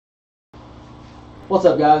What's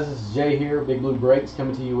up, guys? This is Jay here, Big Blue Breaks,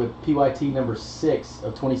 coming to you with PYT number 6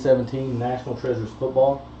 of 2017 National Treasures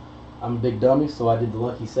Football. I'm a big dummy, so I did the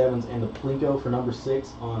Lucky Sevens and the Plinko for number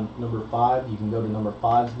 6 on number 5. You can go to number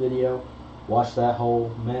 5's video, watch that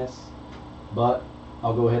whole mess, but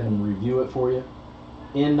I'll go ahead and review it for you.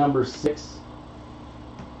 In number 6,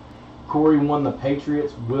 Corey won the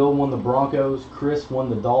Patriots, Will won the Broncos, Chris won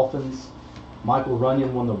the Dolphins, Michael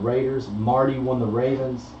Runyon won the Raiders, Marty won the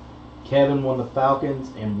Ravens, Kevin won the Falcons,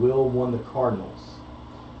 and Will won the Cardinals.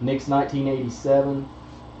 Nick's 1987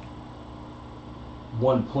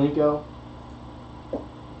 won Plinko,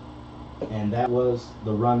 and that was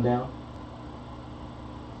the rundown.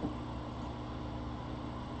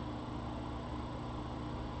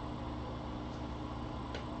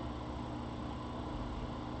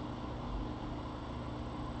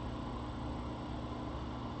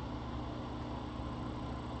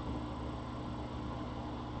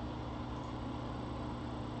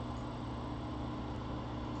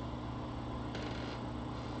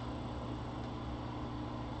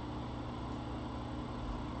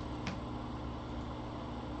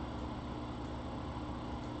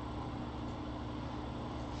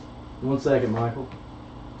 One second, Michael.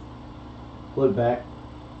 Look back.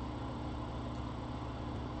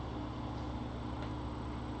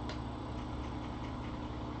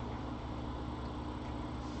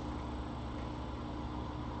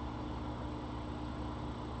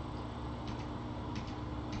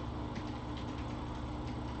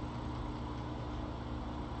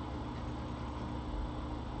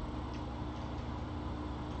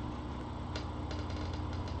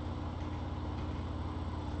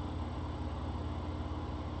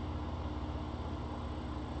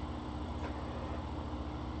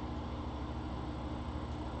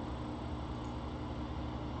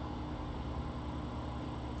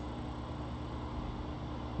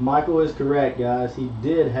 Michael is correct, guys. He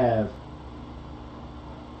did have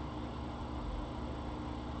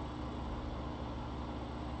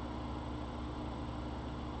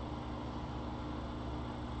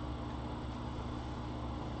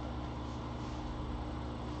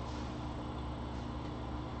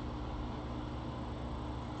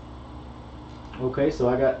okay, so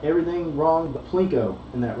I got everything wrong but Plinko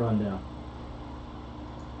in that rundown.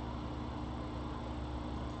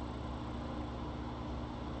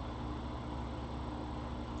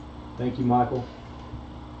 Thank you, Michael.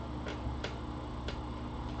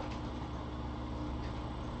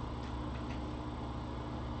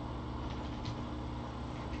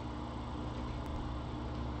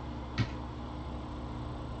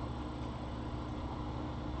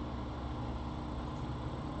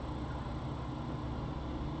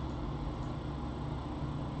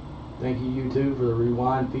 Thank you, YouTube, for the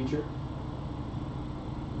rewind feature.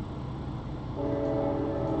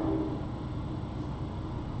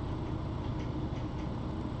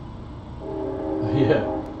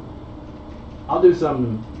 Yeah. I'll do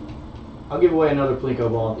something. I'll give away another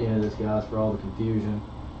Plinko ball at the end of this, guys, for all the confusion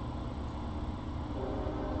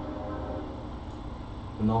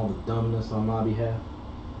and all the dumbness on my behalf.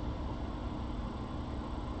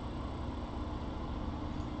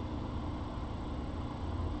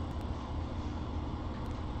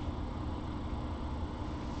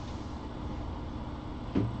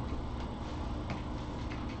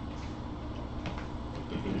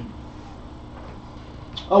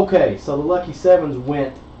 Okay, so the Lucky Sevens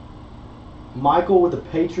went Michael with the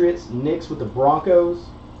Patriots, Nick's with the Broncos,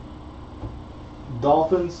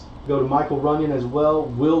 Dolphins go to Michael Runyon as well.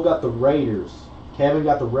 Will got the Raiders, Kevin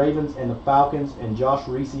got the Ravens and the Falcons, and Josh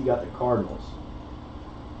Reese got the Cardinals.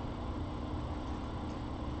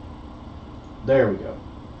 There we go.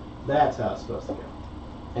 That's how it's supposed to go.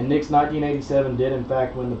 And Nick's 1987 did in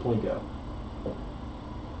fact win the Plinko.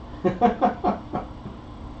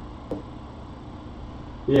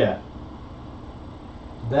 Yeah,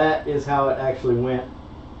 that is how it actually went.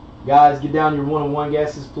 Guys, get down your one-on-one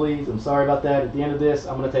guesses, please. I'm sorry about that. At the end of this,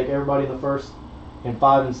 I'm going to take everybody in the first and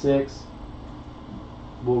 5 and 6.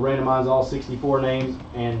 We'll randomize all 64 names,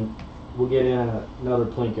 and we'll get in another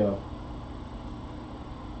Plinko.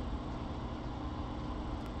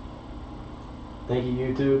 Thank you,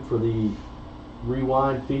 YouTube, for the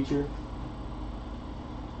rewind feature.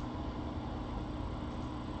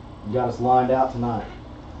 You got us lined out tonight.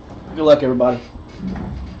 Good luck, everybody.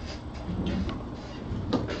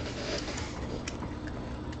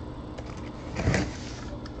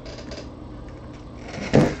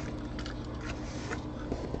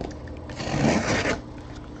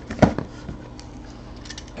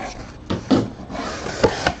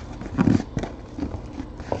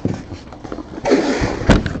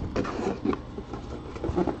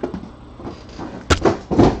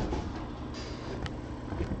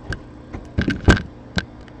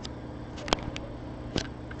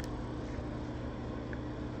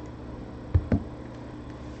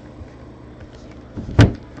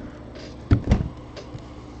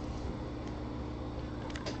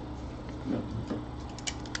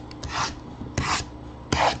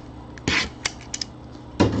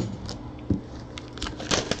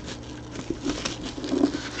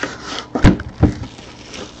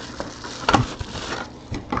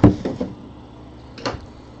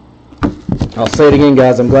 I'll say it again,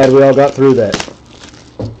 guys. I'm glad we all got through that.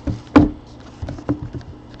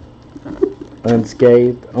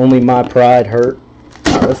 Unscathed. Only my pride hurt.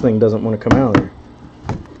 Oh, this thing doesn't want to come out of there.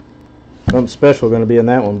 Something special going to be in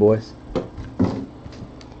that one, boys.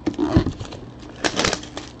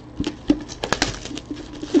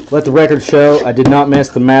 Let the record show I did not mess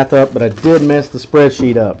the math up, but I did mess the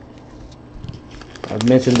spreadsheet up. I've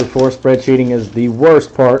mentioned before, spreadsheeting is the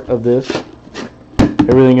worst part of this.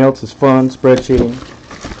 Everything else is fun. Spreadsheeting,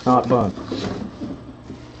 not fun.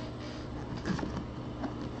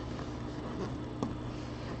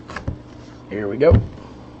 Here we go.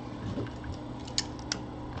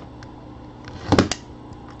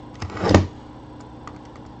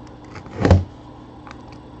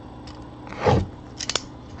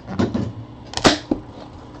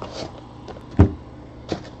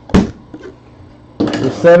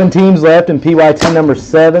 There's 7 teams left in PYT number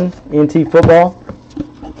 7, NT football.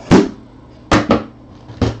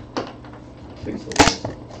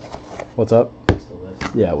 What's up?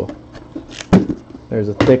 Yeah, well. There's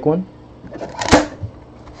a thick one.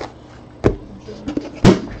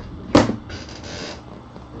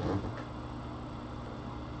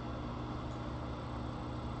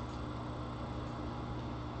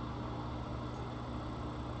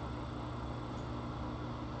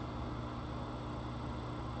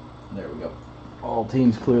 There we go. All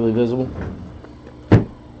teams clearly visible.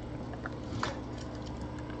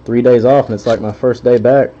 3 days off, and it's like my first day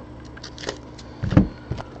back.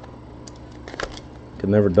 I've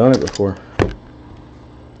never done it before.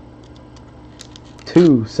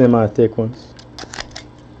 2 semi-thick ones.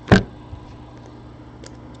 You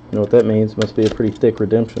know what that means? Must be a pretty thick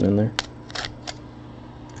redemption in there.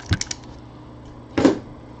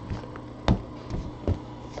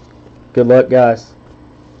 Good luck, guys.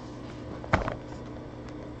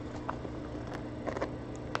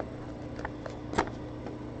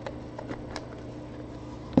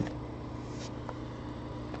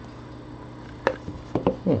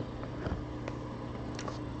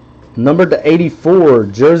 Number to 84,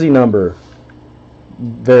 jersey number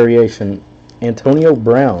variation, Antonio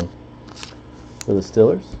Brown for the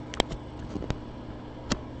Steelers.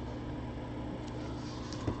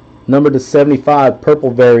 Number to 75, purple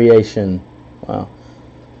variation, wow,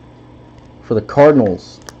 for the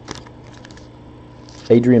Cardinals,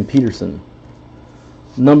 Adrian Peterson.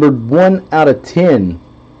 Numbered 1 out of 10,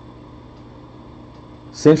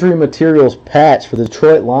 Century Materials patch for the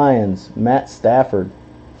Detroit Lions, Matt Stafford.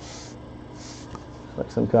 Like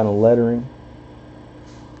some kind of lettering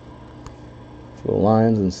for the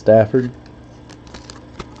Lions and Stafford.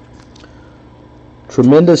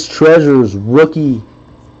 Tremendous Treasures rookie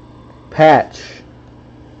patch,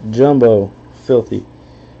 jumbo, filthy.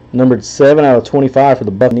 Numbered 7 out of 25 for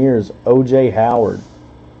the Buccaneers, O.J. Howard.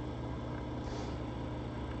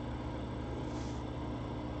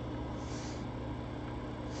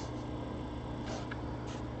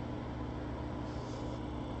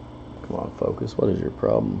 Come on, focus. What is your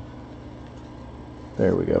problem?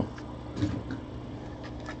 There we go.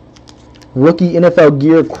 Rookie NFL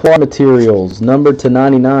Gear Quad Materials, numbered to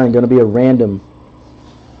 99, going to be a random.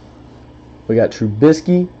 We got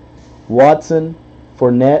Trubisky, Watson,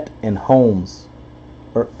 Fournette, and Holmes.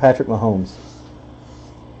 Or Patrick Mahomes.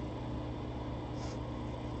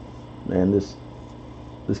 Man, this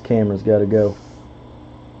camera's got to go.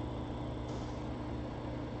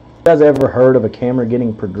 You guys ever heard of a camera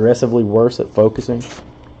getting progressively worse at focusing?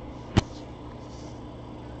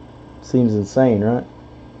 Seems insane, right?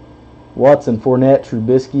 Watson, Fournette,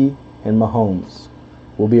 Trubisky, and Mahomes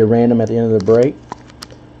will be a random at the end of the break.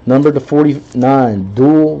 Number to 49,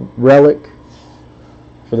 dual relic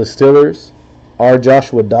for the Steelers, R.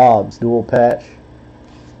 Joshua Dobbs, dual patch.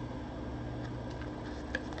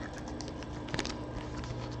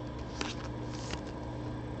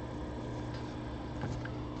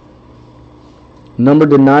 Number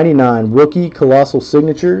to 99, rookie colossal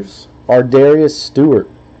signatures, Ardarius Stewart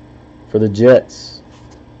for the Jets.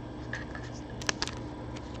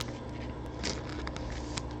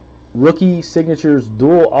 Rookie signatures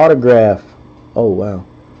dual autograph. Oh, wow.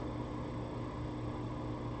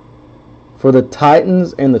 For the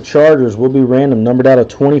Titans and the Chargers will be random, numbered out of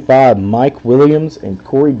 25, Mike Williams and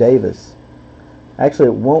Corey Davis. Actually,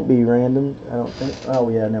 it won't be random, I don't think. Oh,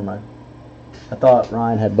 yeah, never mind. I thought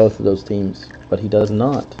Ryan had both of those teams, but he does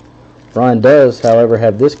not. Ryan does, however,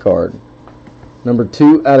 have this card. Number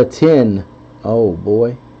 2 out of 10. Oh,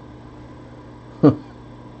 boy.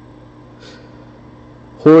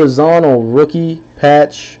 Horizontal rookie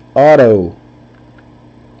patch auto,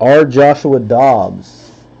 R. Joshua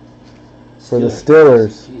Dobbs for the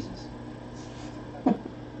Steelers. Jesus.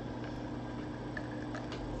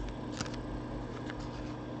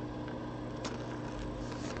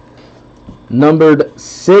 Numbered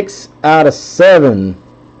 6 out of 7.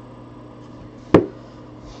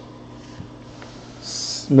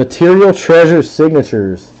 Material Treasure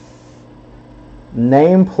Signatures.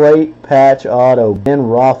 Nameplate patch auto. Ben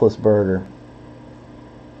Roethlisberger.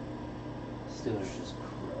 Steelers just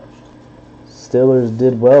crushed. Steelers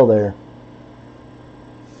did well there.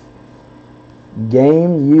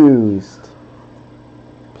 Game used.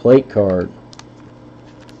 Plate card.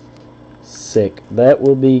 Sick. That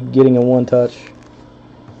will be getting a one touch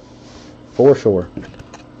for sure.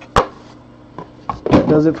 That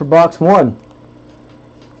does it for box 1.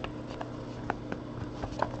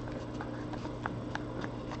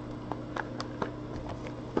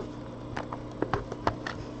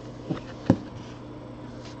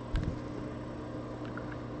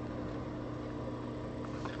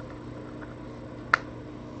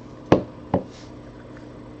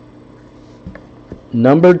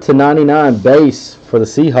 Numbered to 99 base for the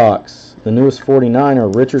Seahawks. The newest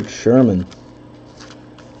 49er, Richard Sherman.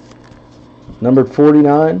 Numbered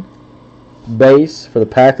 49 base for the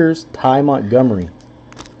Packers, Ty Montgomery.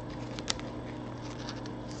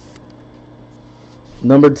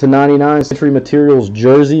 Numbered to 99 Century Materials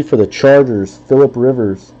jersey for the Chargers, Phillip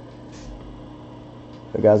Rivers.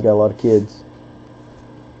 That guy's got a lot of kids.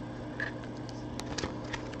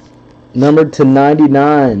 Numbered to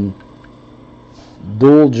 99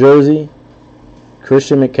 dual jersey,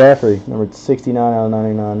 Christian McCaffrey, number 69 out of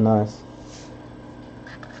 99. Nice.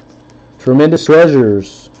 Tremendous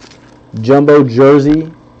Treasures, jumbo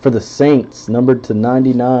jersey for the Saints, numbered to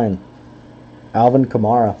 99, Alvin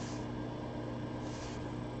Kamara.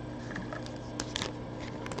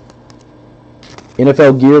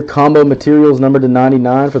 NFL Gear combo materials, numbered to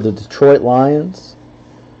 99 for the Detroit Lions,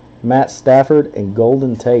 Matt Stafford and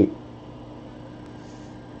Golden Tate.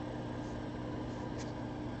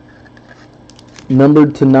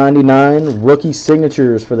 Numbered to 99, rookie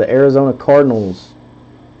signatures for the Arizona Cardinals,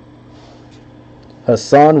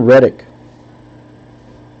 Hassan Reddick.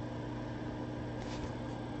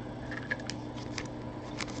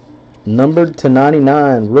 Numbered to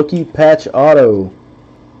 99, rookie patch auto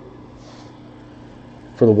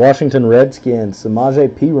for the Washington Redskins, Samaje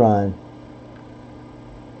Perine.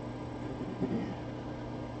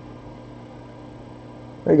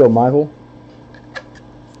 There you go, Michael.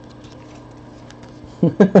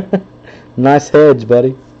 Nice hedge,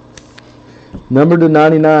 buddy. Number to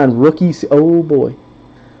 99, rookie. Oh boy,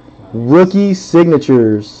 rookie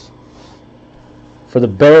signatures for the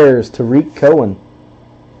Bears, Tariq Cohen.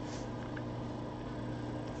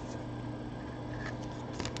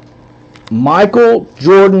 Michael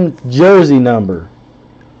Jordan jersey number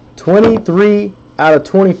 23 out of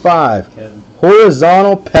 25. Kevin.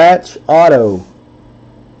 Horizontal patch auto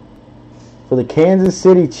for the Kansas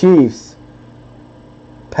City Chiefs,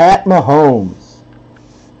 Pat Mahomes.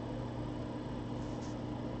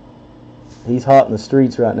 He's hot in the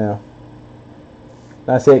streets right now.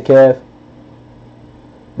 That's it, Kev.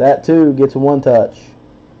 That too gets a one touch.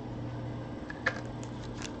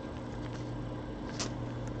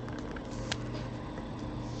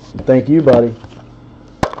 Thank you, buddy.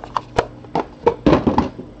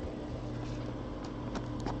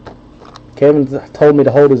 Kevin told me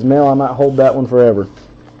to hold his mail. I might hold that one forever.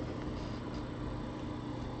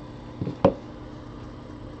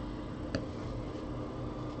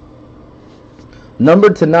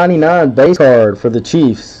 Numbered to 99 base card for the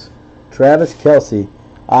Chiefs, Travis Kelce.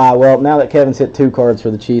 Well, now that Kevin's hit 2 cards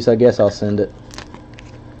for the Chiefs, I guess I'll send it.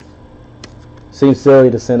 Seems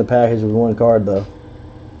silly to send a package with 1 card, though.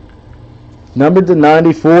 Numbered to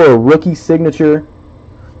 94, rookie signature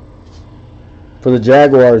for the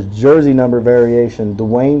Jaguars, jersey number variation,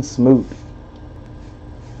 Dwayne Smoot.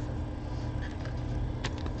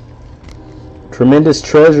 Tremendous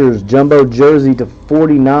Treasures, jumbo jersey to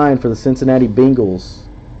 49 for the Cincinnati Bengals,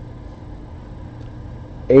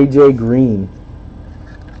 AJ Green.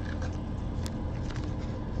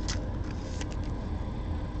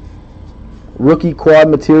 Rookie quad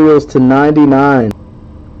materials to 99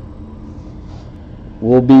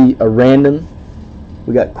 will be a random.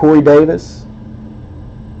 We got Corey Davis,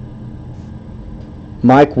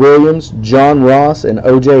 Mike Williams, John Ross, and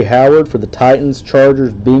O.J. Howard for the Titans,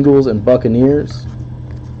 Chargers, Bengals, and Buccaneers.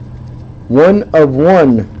 1 of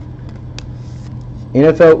 1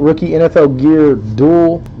 rookie NFL Gear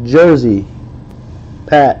dual jersey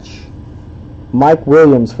patch, Mike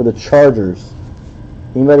Williams for the Chargers.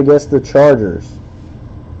 Anybody guess the Chargers?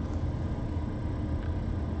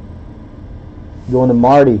 Going to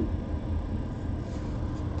Marty.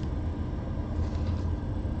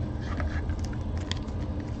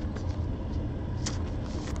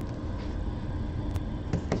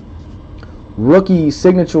 Rookie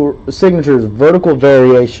signatures vertical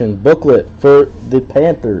variation booklet for the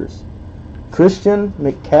Panthers. Christian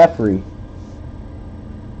McCaffrey.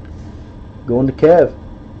 Going to Kev.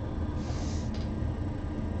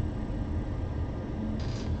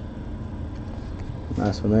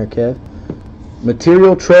 Nice one there, Kev.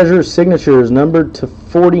 Material Treasure signatures numbered to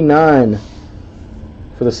 49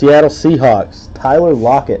 for the Seattle Seahawks. Tyler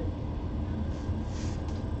Lockett.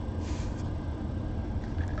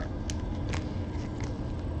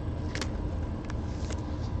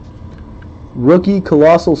 Rookie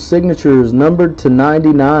Colossal signatures numbered to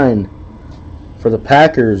 99 for the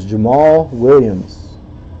Packers. Jamal Williams.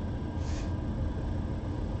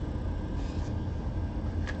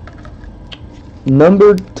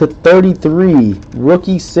 Numbered to 33,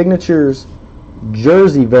 rookie signatures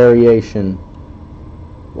jersey variation.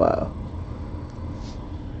 Wow.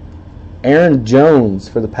 Aaron Jones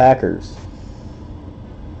for the Packers.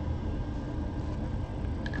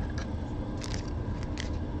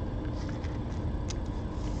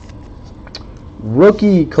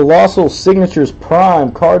 Rookie Colossal Signatures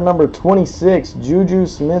Prime, card number 26, Juju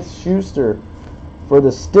Smith-Schuster for the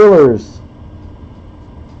Steelers.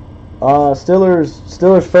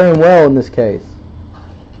 Steelers faring well in this case.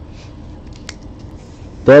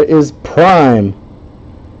 That is Prime.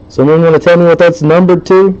 Someone want to tell me what that's numbered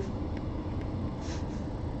to?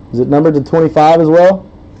 Is it numbered to 25 as well?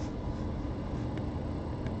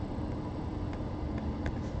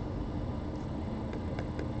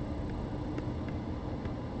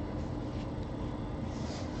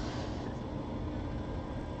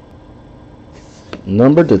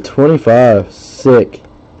 Numbered to 25. Sick.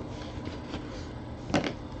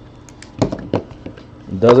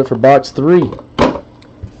 Does it for box 3.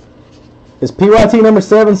 Is PYT number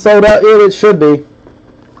 7 sold out? It should be.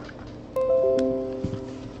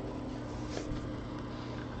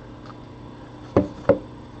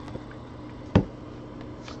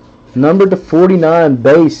 Numbered to 49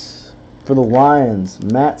 base for the Lions,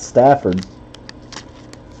 Matt Stafford.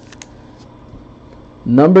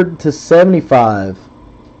 Numbered to 75,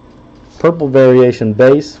 purple variation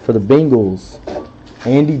base for the Bengals,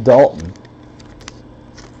 Andy Dalton.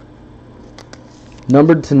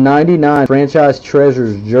 Numbered to 99, franchise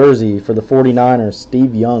treasures jersey for the 49ers,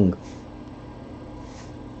 Steve Young.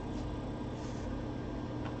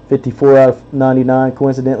 54 out of 99.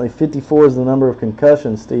 Coincidentally, 54 is the number of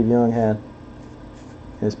concussions Steve Young had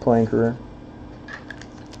in his playing career.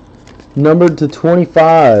 Numbered to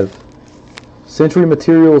 25, Century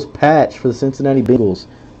Materials patch for the Cincinnati Bengals,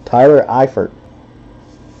 Tyler Eifert.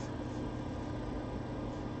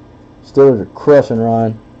 Steelers are crushing,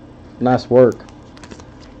 Ryan. Nice work.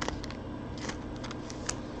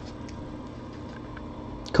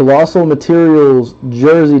 Colossal Materials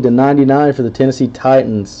jersey to 99 for the Tennessee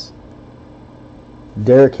Titans,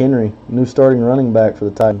 Derrick Henry, new starting running back for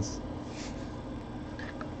the Titans.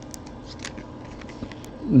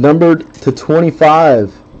 Numbered to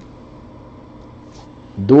 25,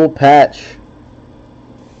 dual patch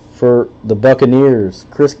for the Buccaneers,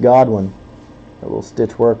 Chris Godwin. A little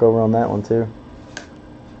stitch work over on that one too.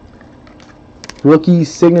 Rookie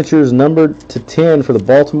signatures numbered to 10 for the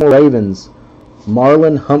Baltimore Ravens,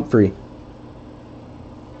 Marlon Humphrey.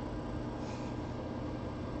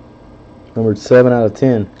 Numbered 7 out of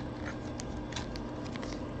 10.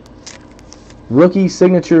 Rookie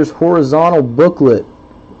signatures horizontal booklet.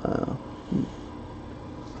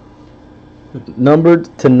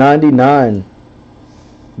 Numbered to 99,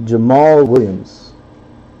 Jamal Williams.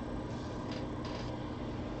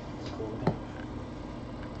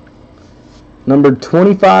 Numbered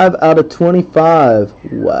 25 out of 25.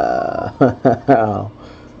 Wow.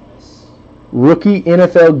 Rookie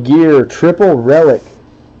NFL gear, triple relic,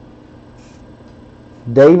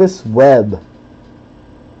 Davis Webb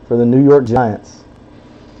for the New York Giants.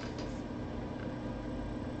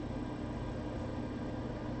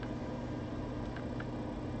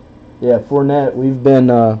 Yeah, Fournette, we've been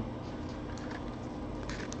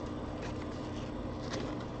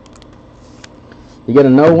you got to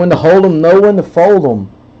know when to hold them, know when to fold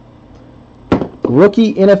them.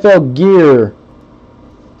 Rookie NFL gear,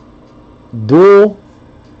 dual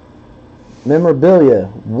memorabilia,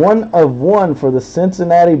 1 of 1 for the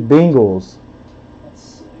Cincinnati Bengals. That's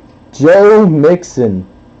sick. Joe Mixon.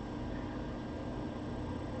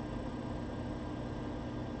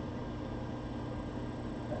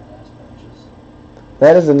 Badass patches.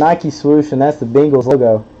 That is a Nike swoosh, and that's the Bengals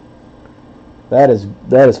logo. That is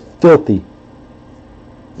filthy.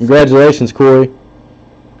 Congratulations, Corey.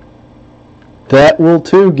 That will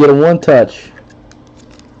too get a 1-touch.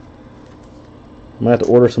 I'm gonna have to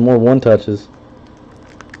order some more 1-touches.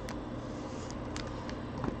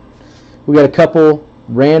 we got a couple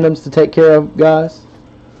randoms to take care of, guys.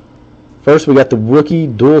 First, we got the rookie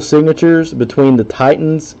dual signatures between the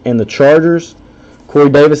Titans and the Chargers. Corey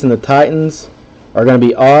Davis and the Titans are going to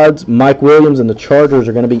be odds. Mike Williams and the Chargers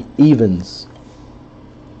are going to be evens.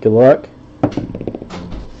 Good luck.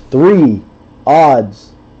 3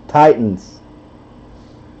 odds, Titans.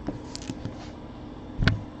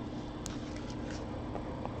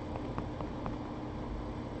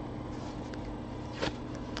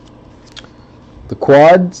 The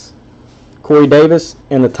quads, Corey Davis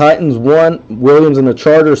and the Titans 1, Williams and the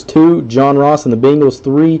Chargers 2, John Ross and the Bengals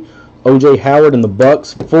 3, O.J. Howard and the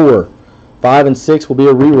Bucks 4. 5 and 6 will be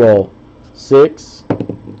a reroll. 6,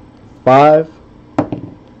 5,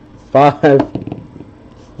 5,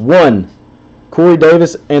 1. Corey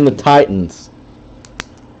Davis and the Titans.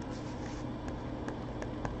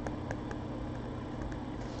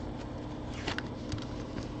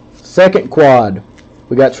 Second quad.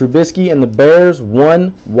 We got Trubisky and the Bears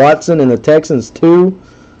 1, Watson and the Texans 2,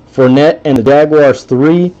 Fournette and the Jaguars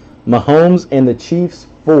 3, Mahomes and the Chiefs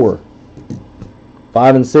 4.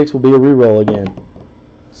 5 and 6 will be a reroll again.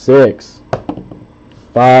 6,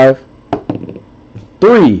 5,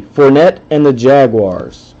 3, Fournette and the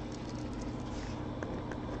Jaguars.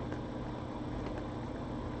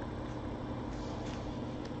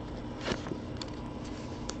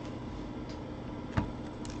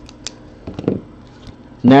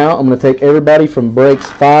 Now I'm going to take everybody from breaks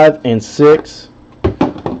 5 and 6.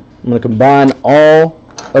 I'm going to combine all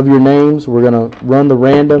of your names. We're going to run the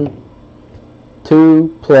random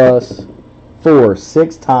 2 plus 4,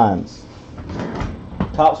 6 times.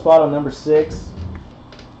 Top spot on number 6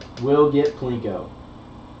 will get Plinko.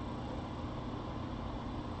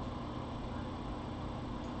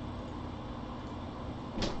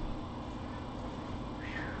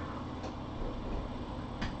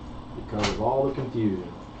 Because of all the confusion.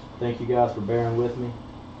 Thank you guys for bearing with me.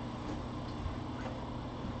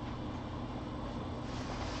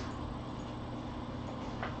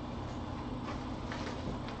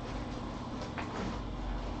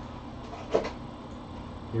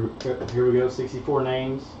 Here we go, 64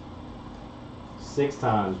 names. 6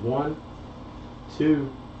 times. 1,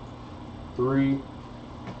 2, 3,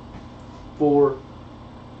 4,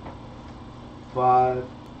 5,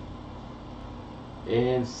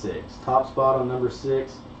 and 6. Top spot on number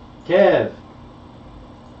 6. Kev,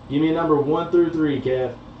 give me a number 1 through 3,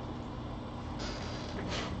 Kev.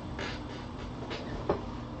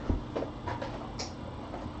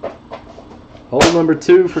 Hole number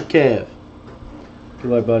 2 for Kev.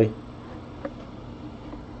 Good luck, buddy.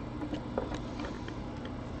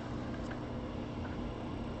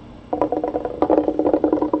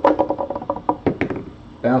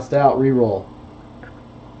 Bounced out, reroll.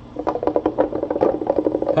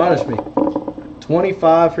 Punish me.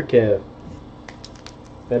 25 for Kev.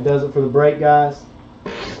 That does it for the break, guys.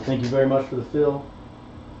 Thank you very much for the fill.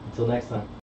 Until next time.